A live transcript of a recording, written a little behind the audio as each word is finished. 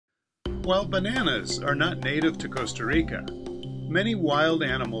While bananas are not native to Costa Rica, many wild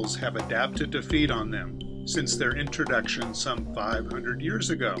animals have adapted to feed on them since their introduction some 500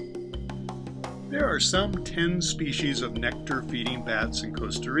 years ago. There are some 10 species of nectar-feeding bats in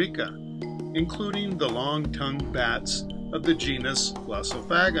Costa Rica, including the long-tongued bats of the genus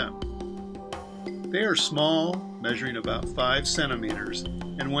Glossophaga. They are small, measuring about 5 centimeters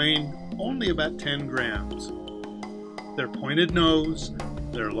and weighing only about 10 grams. Their pointed nose,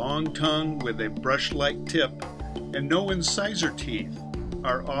 their long tongue with a brush-like tip, and no incisor teeth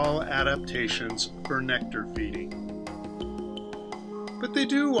are all adaptations for nectar feeding. But they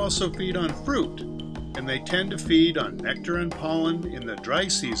do also feed on fruit, and they tend to feed on nectar and pollen in the dry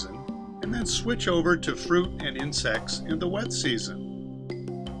season and then switch over to fruit and insects in the wet season.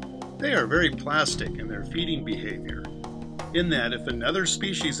 They are very plastic in their feeding behavior, in that if another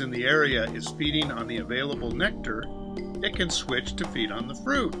species in the area is feeding on the available nectar, it can switch to feed on the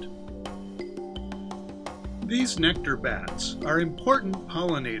fruit. These nectar bats are important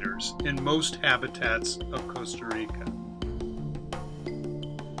pollinators in most habitats of Costa Rica.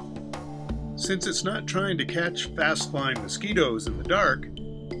 Since it's not trying to catch fast-flying mosquitoes in the dark,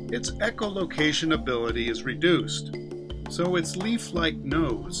 its echolocation ability is reduced, so its leaf-like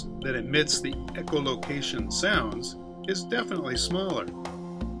nose that emits the echolocation sounds is definitely smaller.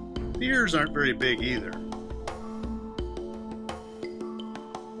 The ears aren't very big either.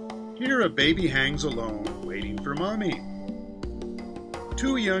 Here a baby hangs alone, waiting for mommy.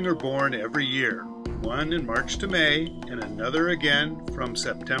 2 young are born every year, one in March to May and another again from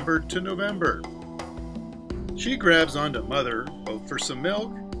September to November. She grabs onto mother both for some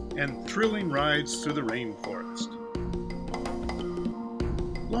milk and thrilling rides through the rainforest.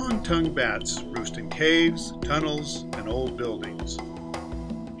 Long-tongued bats roost in caves, tunnels, and old buildings.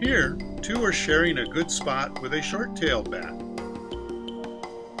 Here, 2 are sharing a good spot with a short-tailed bat.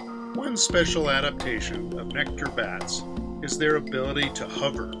 One special adaptation of nectar bats is their ability to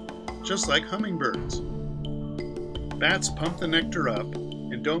hover, just like hummingbirds. Bats pump the nectar up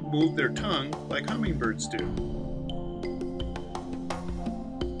and don't move their tongue like hummingbirds do.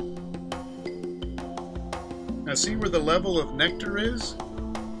 Now see where the level of nectar is?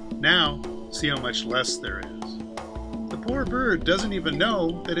 Now see how much less there is. The poor bird doesn't even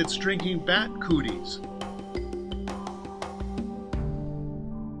know that it's drinking bat cooties.